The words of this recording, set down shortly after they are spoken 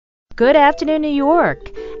Good afternoon, New York,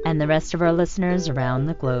 and the rest of our listeners around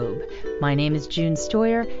the globe. My name is June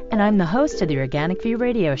Stoyer, and I'm the host of the Organic View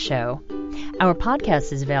radio show. Our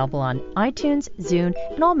podcast is available on iTunes, Zune,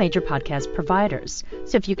 and all major podcast providers.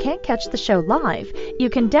 So if you can't catch the show live, you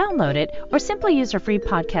can download it or simply use our free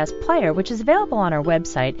podcast player, which is available on our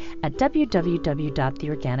website at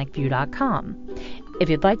www.theorganicview.com. If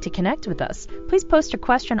you'd like to connect with us, please post a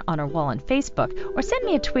question on our wall on Facebook or send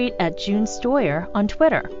me a tweet at June Stoyer on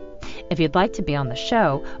Twitter. If you'd like to be on the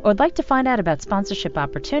show or would like to find out about sponsorship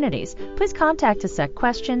opportunities, please contact us at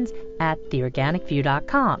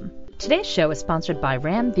questions@theorganicview.com. Today's show is sponsored by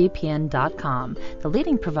ramvpn.com, the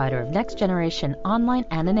leading provider of next-generation online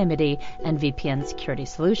anonymity and VPN security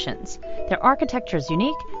solutions. Their architecture is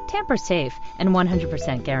unique, tamper-safe, and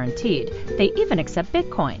 100% guaranteed. They even accept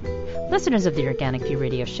Bitcoin. Listeners of the Organic View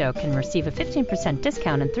radio show can receive a 15%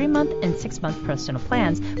 discount in 3-month and 6-month personal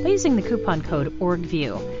plans by using the coupon code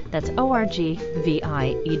ORGVIEW. That's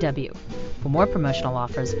ORGVIEW. For more promotional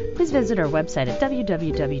offers, please visit our website at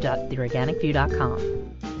www.theorganicview.com.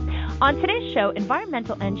 On today's show,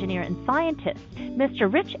 environmental engineer and scientist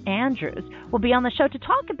Mr. Rich Andrews will be on the show to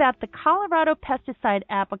talk about the Colorado Pesticide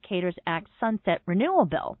Applicators Act Sunset Renewal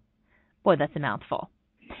Bill. Boy, that's a mouthful.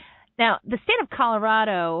 Now, the state of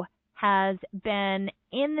Colorado has been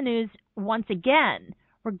in the news once again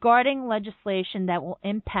regarding legislation that will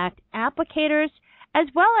impact applicators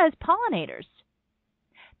as well as pollinators.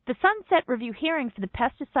 The Sunset Review hearing for the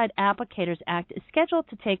Pesticide Applicators Act is scheduled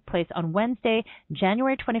to take place on Wednesday,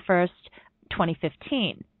 January 21st,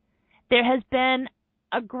 2015. There has been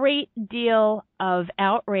a great deal of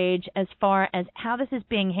outrage as far as how this is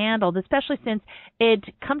being handled, especially since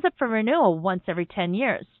it comes up for renewal once every 10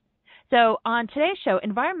 years. So on today's show,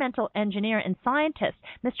 environmental engineer and scientist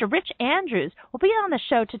Mr. Rich Andrews will be on the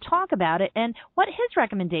show to talk about it and what his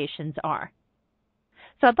recommendations are.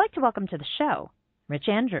 So I'd like to welcome to the show Rich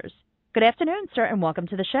Andrews. Good afternoon, sir, and welcome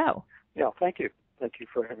to the show. Yeah, thank you. Thank you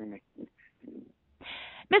for having me.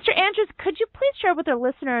 Mr. Andrews, could you please share with our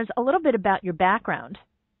listeners a little bit about your background?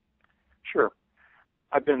 Sure.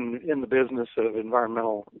 I've been in the business of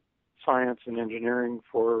environmental science and engineering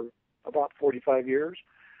for about 45 years,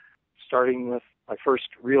 starting with my first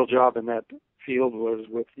real job in that field was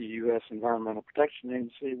with the U.S. Environmental Protection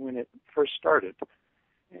Agency when it first started.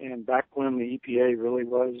 And back when the EPA really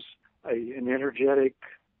was an energetic,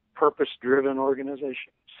 purpose-driven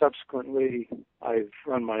organization. Subsequently, I've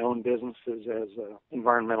run my own businesses as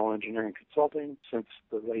environmental engineering consulting since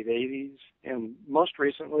the late 80s, and most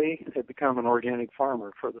recently have become an organic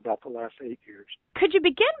farmer for about the last 8 years. Could you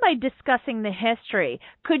begin by discussing the history?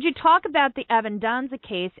 Could you talk about the Abundanza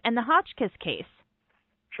case and the Hotchkiss case?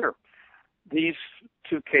 Sure. These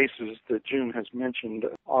two cases that June has mentioned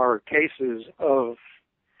are cases of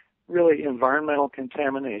really environmental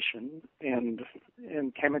contamination and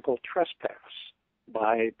chemical trespass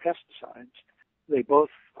by pesticides. They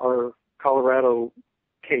both are Colorado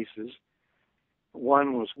cases.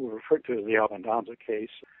 One was referred to as the Abundanza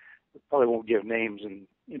case. I probably won't give names and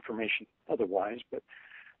information otherwise, but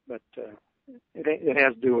it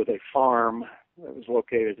has to do with a farm that was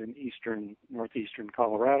located in northeastern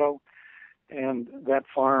Colorado, and that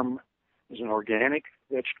farm is an organic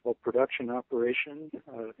vegetable production operation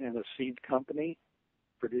and a seed company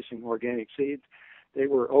producing organic seeds. They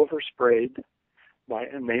were oversprayed by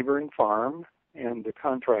a neighboring farm and the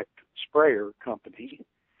contract sprayer company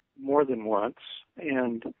more than once,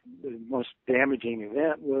 and the most damaging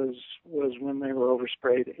event was when they were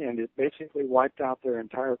oversprayed, and it basically wiped out their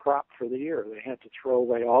entire crop for the year. They had to throw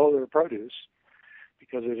away all of their produce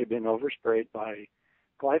because it had been oversprayed by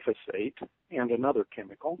glyphosate and another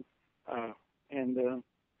chemical. And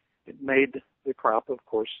it made the crop, of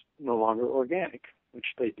course, no longer organic,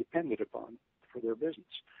 which they depended upon for their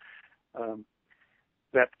business.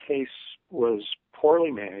 That case was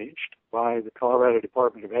poorly managed by the Colorado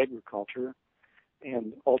Department of Agriculture,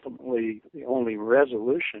 and ultimately the only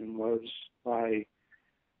resolution was by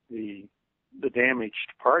the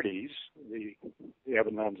damaged parties, the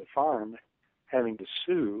Abundanza farm, having to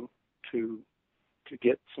sue to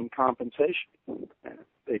get some compensation.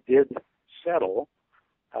 They did settle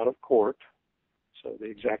out of court, so the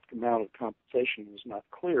exact amount of compensation was not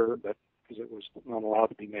clear, but because it was not allowed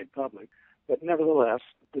to be made public. But nevertheless,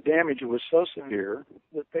 the damage was so severe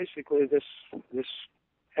that basically this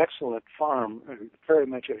excellent farm, very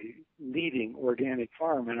much a leading organic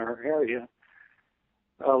farm in our area,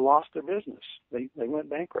 lost their business. They went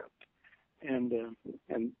bankrupt, and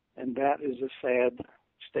that is a sad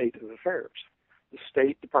state of affairs. The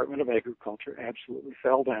State Department of Agriculture absolutely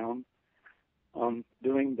fell down on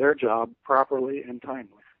doing their job properly and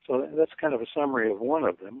timely. So that's kind of a summary of one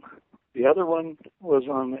of them. The other one was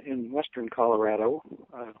in western Colorado,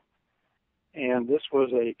 and this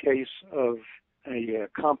was a case of a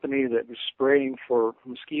company that was spraying for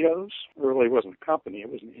mosquitoes. Really, it wasn't a company; it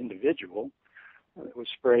was an individual that was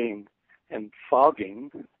spraying and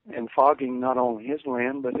fogging not only his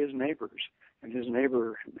land but his neighbors. And his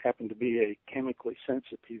neighbor happened to be a chemically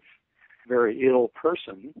sensitive, very ill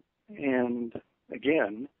person. And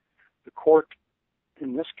again, the court,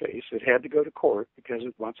 in this case, it had to go to court because,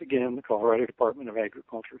 once again, the Colorado Department of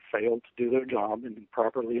Agriculture failed to do their job in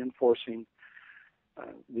properly enforcing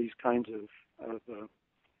these kinds of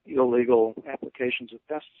illegal applications of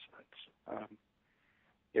pesticides.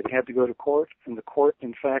 It had to go to court, and the court,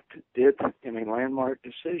 in fact, did, in a landmark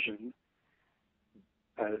decision,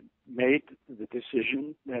 made the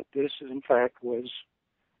decision that this, in fact, was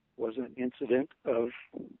an incident of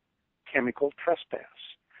chemical trespass.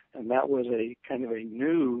 And that was a kind of a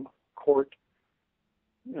new court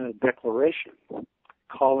declaration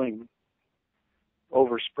calling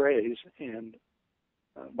oversprays and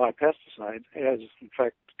by pesticides as, in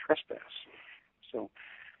fact, trespass. So,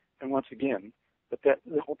 and once again, but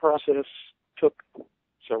the whole process took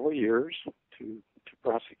several years to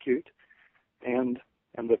prosecute, and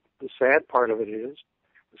the sad part of it is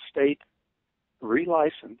the state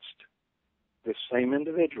relicensed this same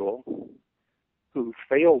individual who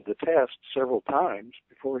failed the test several times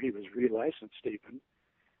before he was relicensed even,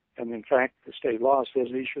 and in fact the state law says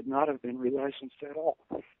he should not have been relicensed at all.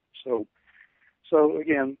 So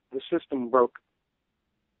again, the system broke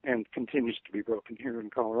and continues to be broken here in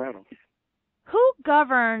Colorado. Who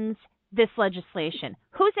governs this legislation?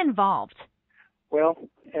 Who's involved? Well,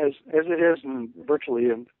 as it is virtually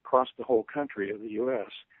across the whole country of the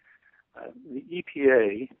U.S., the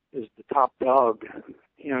EPA is the top dog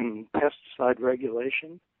in pesticide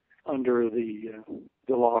regulation under the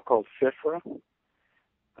law called FIFRA,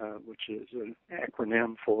 which is an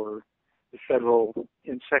acronym for the Federal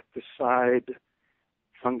Insecticide,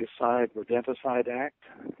 Fungicide, Rodenticide Act.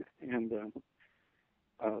 And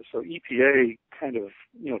so EPA kind of,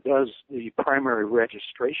 does the primary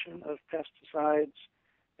registration of pesticides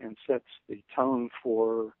and sets the tone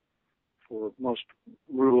for most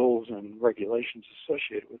rules and regulations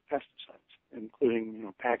associated with pesticides,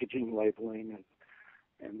 including, packaging, labeling,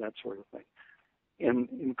 and that sort of thing.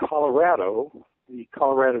 In Colorado, the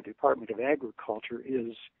Colorado Department of Agriculture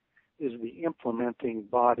is the implementing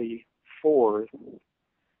body for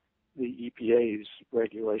the EPA's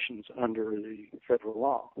regulations under the federal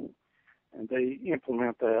law, and they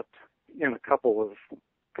implement that in a couple of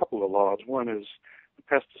laws. One is the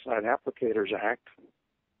Pesticide Applicators Act,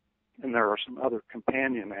 and there are some other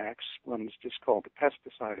companion acts. One is just called the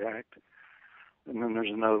Pesticide Act, and then there's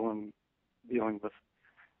another one dealing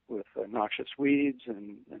with noxious weeds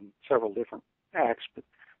and several different acts. But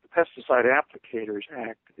the Pesticide Applicators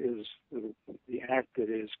Act is the act that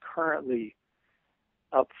is currently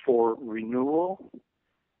up for renewal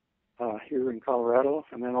here in Colorado,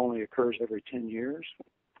 and that only occurs every 10 years.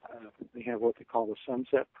 They have what they call the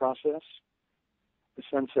sunset process. The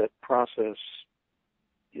sunset process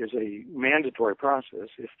is a mandatory process.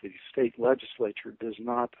 If the state legislature does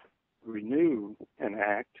not renew an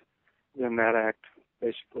act, then that act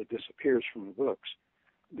basically disappears from the books.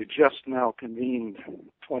 The just now convened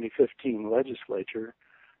 2015 legislature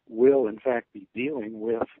will, in fact, be dealing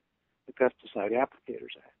with the Pesticide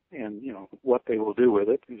Applicators Act. And, what they will do with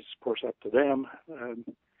it is, of course, up to them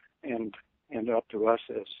and up to us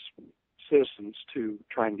as citizens to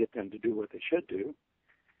try and get them to do what they should do.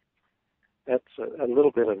 That's a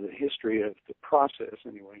little bit of the history of the process,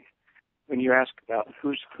 anyway. When you ask about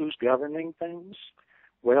who's governing things,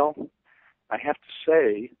 well, I have to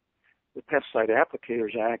say the Pesticide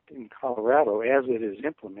Applicators Act in Colorado, as it is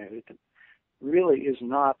implemented, really is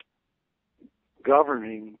not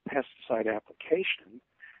governing pesticide application.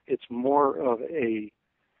 It's more of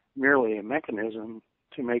merely a mechanism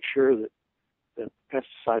to make sure that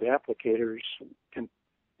pesticide applicators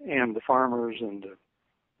and the farmers and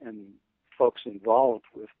folks involved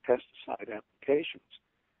with pesticide applications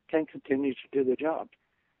can continue to do the job.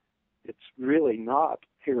 It's really not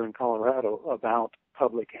here in Colorado about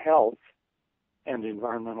public health and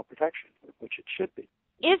environmental protection, which it should be.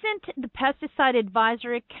 Isn't the Pesticide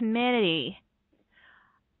Advisory Committee,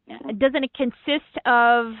 doesn't it consist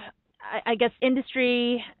of, I guess,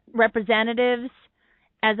 industry representatives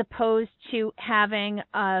as opposed to having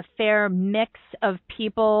a fair mix of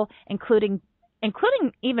people, including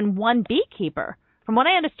even one beekeeper? From what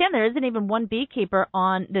I understand, there isn't even one beekeeper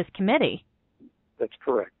on this committee. That's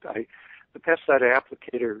correct. The Pesticide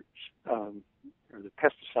Applicators, or the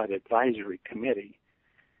Pesticide Advisory Committee,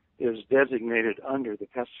 is designated under the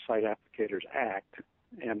Pesticide Applicators Act,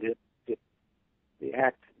 and the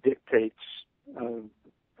Act dictates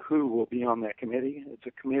who will be on that committee. It's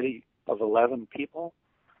a committee of 11 people,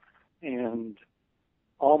 and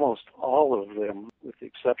almost all of them, with the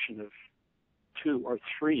exception of 2 or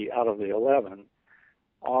 3 out of the 11,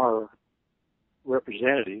 are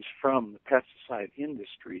representatives from the pesticide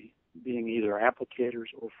industry, being either applicators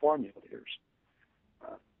or formulators.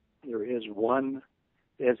 There is one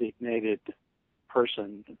designated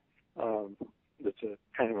person that's a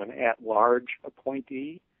kind of an at-large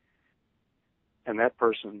appointee, and that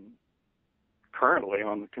person currently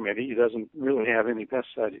on the committee, he doesn't really have any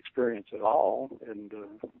pesticide experience at all, and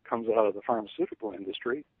comes out of the pharmaceutical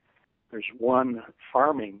industry. There's one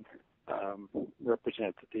farming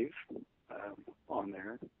representative on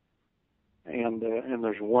there, and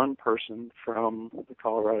there's one person from the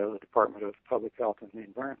Colorado Department of Public Health and the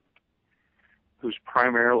Environment who's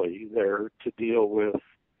primarily there to deal with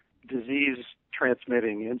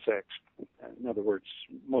disease-transmitting insects. In other words,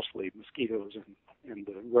 mostly mosquitoes and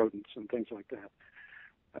rodents and things like that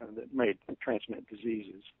that may transmit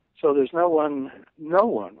diseases. So there's no one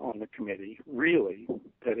on the committee really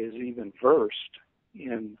that is even versed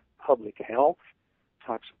in public health,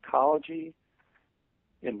 toxicology,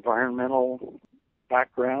 environmental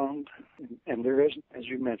background, and there is, as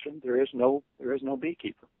you mentioned, there is no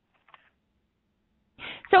beekeeper.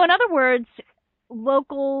 So in other words,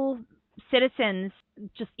 local citizens,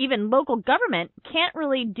 just even local government, can't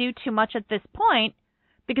really do too much at this point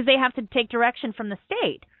because they have to take direction from the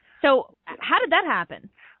state. So how did that happen?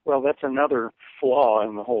 Well, that's another flaw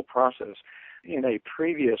in the whole process. In a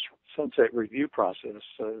previous sunset review process,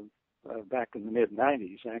 back in the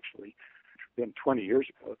mid-'90s, actually, been 20 years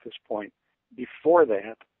ago at this point, before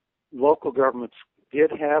that, local governments did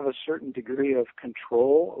have a certain degree of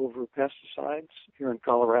control over pesticides here in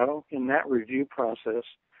Colorado. In that review process,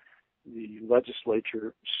 the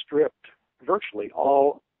legislature stripped virtually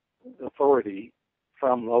all authority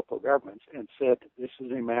from local governments and said this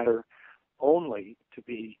is a matter only to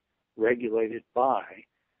be regulated by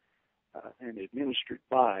and administered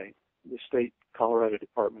by the state Colorado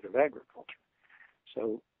Department of Agriculture.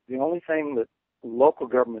 So the only thing that local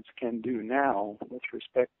governments can do now with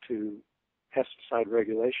respect to pesticide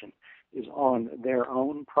regulation is on their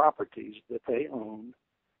own properties that they own,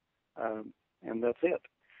 and that's it.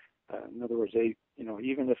 In other words,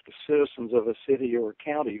 even if the citizens of a city or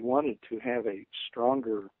county wanted to have a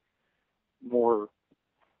stronger, more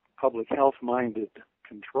public health-minded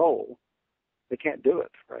control, they can't do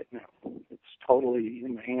it right now. It's totally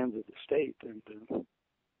in the hands of the state, and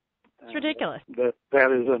it's ridiculous.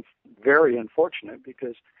 That is very unfortunate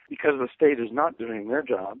because the state is not doing their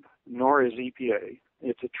job, nor is EPA.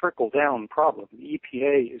 It's a trickle-down problem. The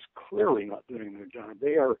EPA is clearly not doing their job.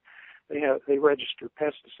 They register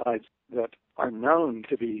pesticides that are known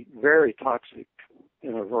to be very toxic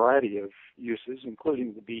in a variety of uses,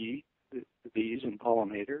 including the bees and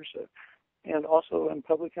pollinators, and also in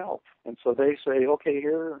public health. And so they say, okay,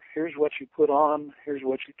 here's what you put on, here's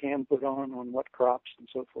what you can put on what crops and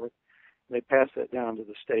so forth. They pass that down to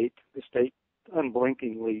the state. The state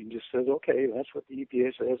unblinkingly just says, okay, that's what the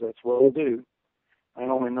EPA says, that's what we'll do. I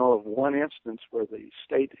only know of one instance where the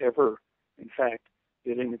state ever, in fact,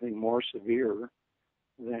 did anything more severe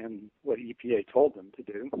than what EPA told them to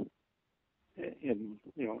do in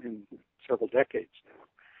several decades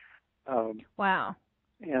now. Wow.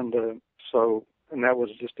 And that was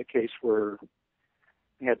just a case where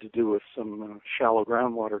it had to do with some shallow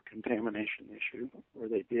groundwater contamination issue, where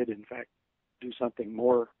they did, in fact, do something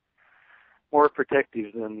more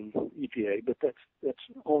protective than EPA, but that's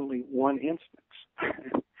only one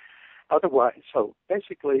instance. Otherwise, so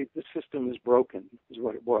basically the system is broken, is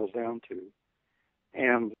what it boils down to.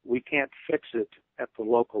 And we can't fix it at the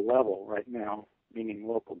local level right now, meaning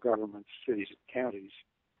local governments, cities, and counties.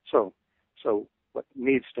 So what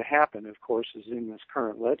needs to happen, of course, is in this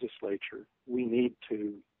current legislature, we need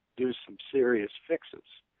to do some serious fixes.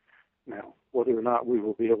 Now, whether or not we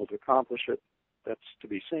will be able to accomplish it, that's to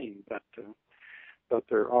be seen. But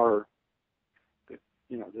there are, this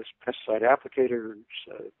pesticide applicators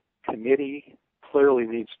committee clearly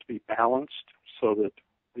needs to be balanced so that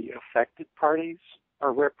the affected parties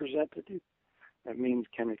are represented. That means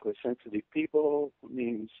chemically sensitive people. It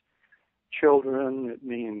means children. It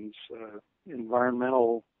means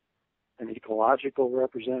environmental and ecological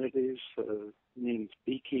representatives. It means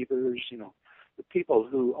beekeepers. The people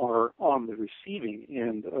who are on the receiving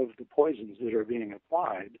end of the poisons that are being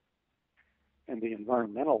applied, and the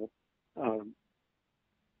environmental,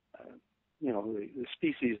 the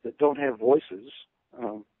species that don't have voices,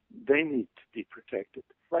 they need to be protected.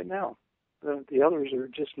 right now. The others are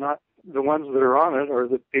just not the ones that are on it, are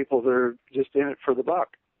the people that are just in it for the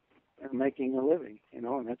buck and making a living,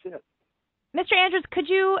 and that's it. Mr. Andrews, could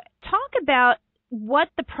you talk about what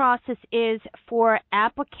the process is for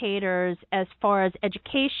applicators as far as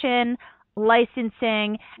education,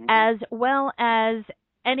 licensing, as well as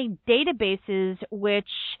any databases which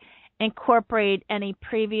incorporate any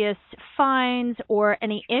previous fines or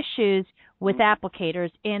any issues with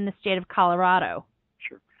applicators in the state of Colorado?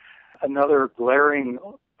 Sure. Another glaring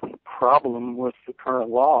problem with the current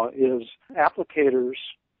law is applicators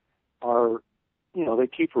are, they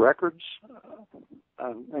keep records.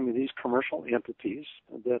 These commercial entities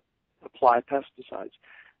that apply pesticides,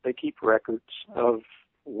 they keep records of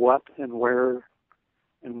what and where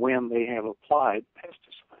and when they have applied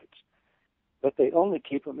pesticides, but they only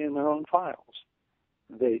keep them in their own files.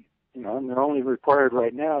 And they're only required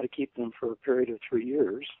right now to keep them for a period of 3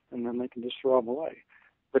 years, and then they can just throw them away.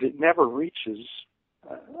 But it never reaches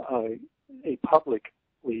a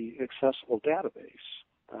publicly accessible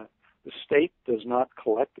database. The state does not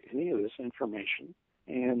collect any of this information,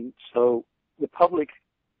 and so the public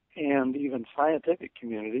and even scientific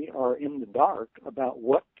community are in the dark about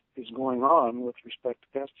what is going on with respect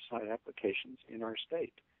to pesticide applications in our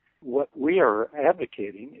state. What we are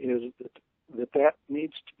advocating is that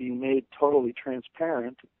needs to be made totally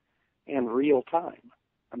transparent and real time.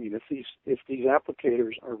 If these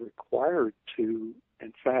applicators are required to,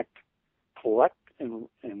 in fact, collect and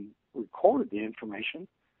record the information,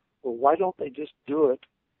 well, why don't they just do it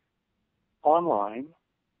online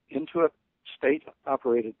into a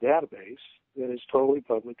state-operated database that is totally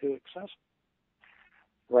publicly accessible?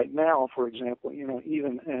 Right now, for example,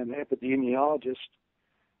 even an epidemiologist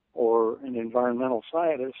or an environmental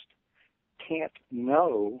scientist can't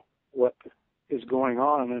know what is going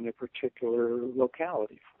on in a particular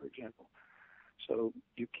locality, for example. So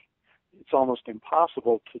it's almost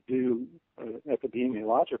impossible to do an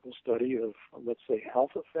epidemiological study of, let's say,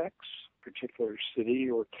 health effects, a particular city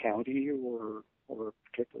or county or a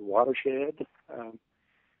particular watershed,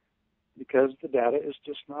 because the data is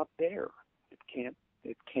just not there.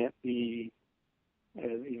 It can't be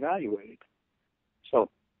evaluated. So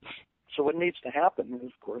what needs to happen,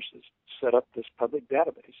 of course, is set up this public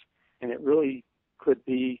database. And it really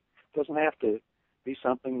doesn't have to be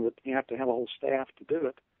something that you have to have a whole staff to do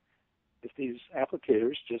it. If these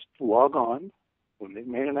applicators just log on when they've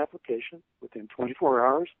made an application within 24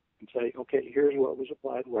 hours and say, okay, here's what was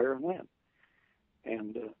applied, where, and when.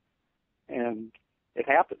 And it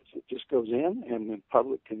happens. It just goes in, and the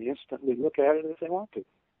public can instantly look at it if they want to.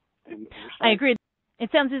 I agree. It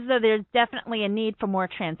sounds as though there's definitely a need for more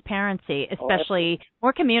transparency, especially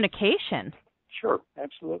more communication. Sure,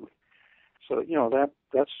 absolutely. So,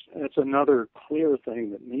 that's another clear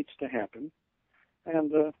thing that needs to happen.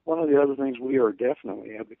 And one of the other things we are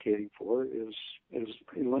definitely advocating for is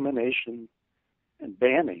elimination and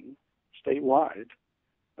banning statewide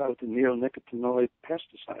of the neonicotinoid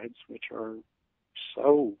pesticides, which are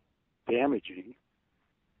so damaging.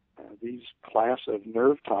 These class of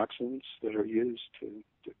nerve toxins that are used to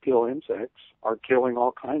kill insects are killing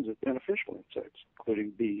all kinds of beneficial insects,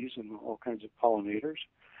 including bees and all kinds of pollinators.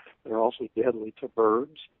 They're also deadly to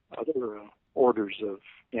birds, other orders of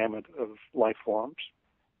gamut of life forms,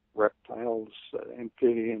 reptiles,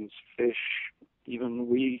 amphibians, fish, even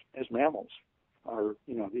we as mammals are,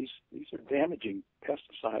 these are damaging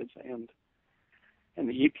pesticides, and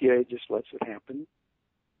the EPA just lets it happen,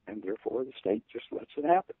 and therefore the state just lets it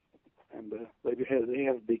happen. And they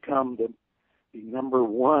have become the number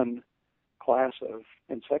one class of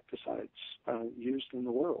insecticides used in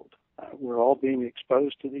the world. We're all being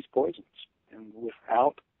exposed to these poisons, and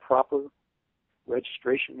without proper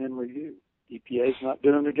registration and review. EPA's not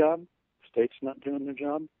doing their job, the state's not doing their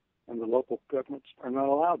job, and the local governments are not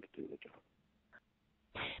allowed to do the job.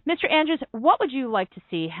 Mr. Andrews, what would you like to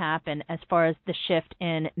see happen as far as the shift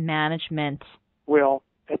in management? Well,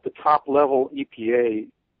 at the top level, EPA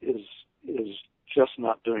is just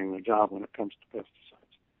not doing their job when it comes to pesticides.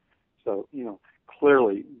 So,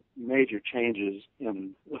 clearly major changes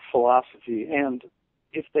in the philosophy, and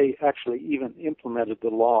if they actually even implemented the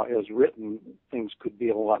law as written, things could be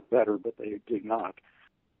a lot better, but they did not.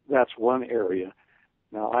 That's one area.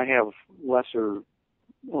 Now, I have lesser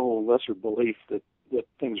belief that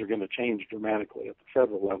things are going to change dramatically at the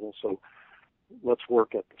federal level, so let's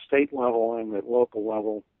work at the state level and at local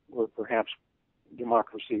level where perhaps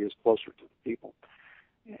democracy is closer to the people.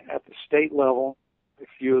 At the state level, a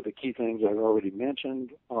few of the key things I've already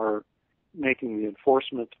mentioned are making the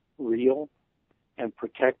enforcement real and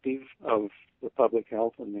protective of the public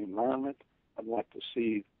health and the environment. I'd like to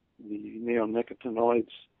see the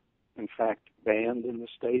neonicotinoids, in fact, banned in the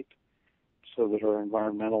state, so that our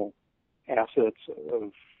environmental assets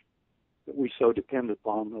that we so depend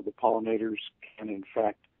upon, the pollinators, can in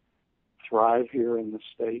fact thrive here in the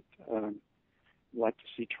state. I'd like to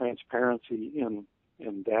see transparency in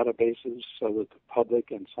databases so that the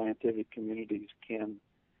public and scientific communities can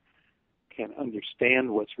understand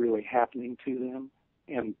what's really happening to them,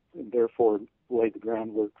 and therefore lay the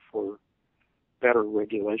groundwork for better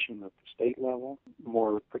regulation at the state level,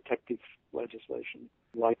 more protective legislation.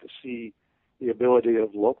 I'd like to see the ability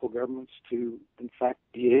of local governments to, in fact,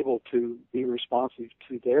 be able to be responsive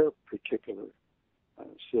to their particular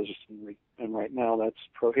citizenry. And right now that's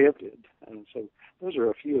prohibited. And so those are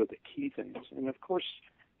a few of the key things. And of course,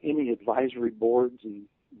 any advisory boards and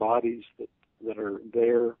bodies that are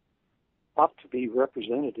there ought to be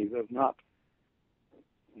representative of not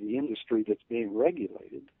the industry that's being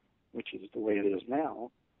regulated, which is the way it is now,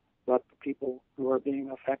 but the people who are being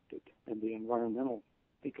affected and the environmental,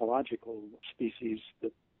 ecological species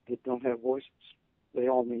that don't have voices. They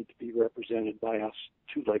all need to be represented by us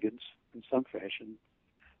two-leggeds in some fashion.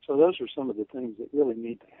 So those are some of the things that really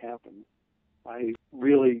need to happen. I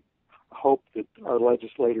really hope that our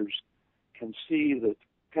legislators can see that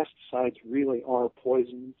pesticides really are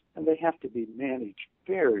poisons, and they have to be managed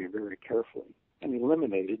very, very carefully and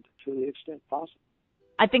eliminated to the extent possible.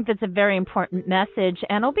 I think that's a very important message,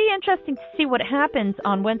 and it'll be interesting to see what happens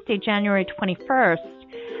on Wednesday, January 21st,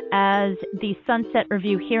 as the Sunset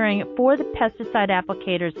Review hearing for the Pesticide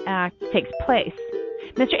Applicators Act takes place.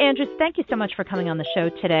 Mr. Andrews, thank you so much for coming on the show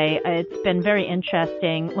today. It's been very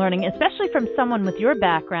interesting learning, especially from someone with your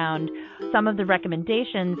background, some of the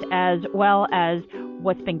recommendations as well as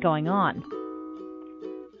what's been going on.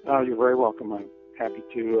 You're very welcome. I'm happy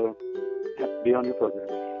to be on your program.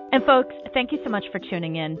 And folks, thank you so much for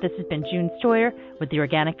tuning in. This has been June Stoyer with the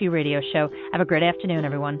Organic View Radio Show. Have a great afternoon,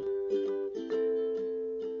 everyone.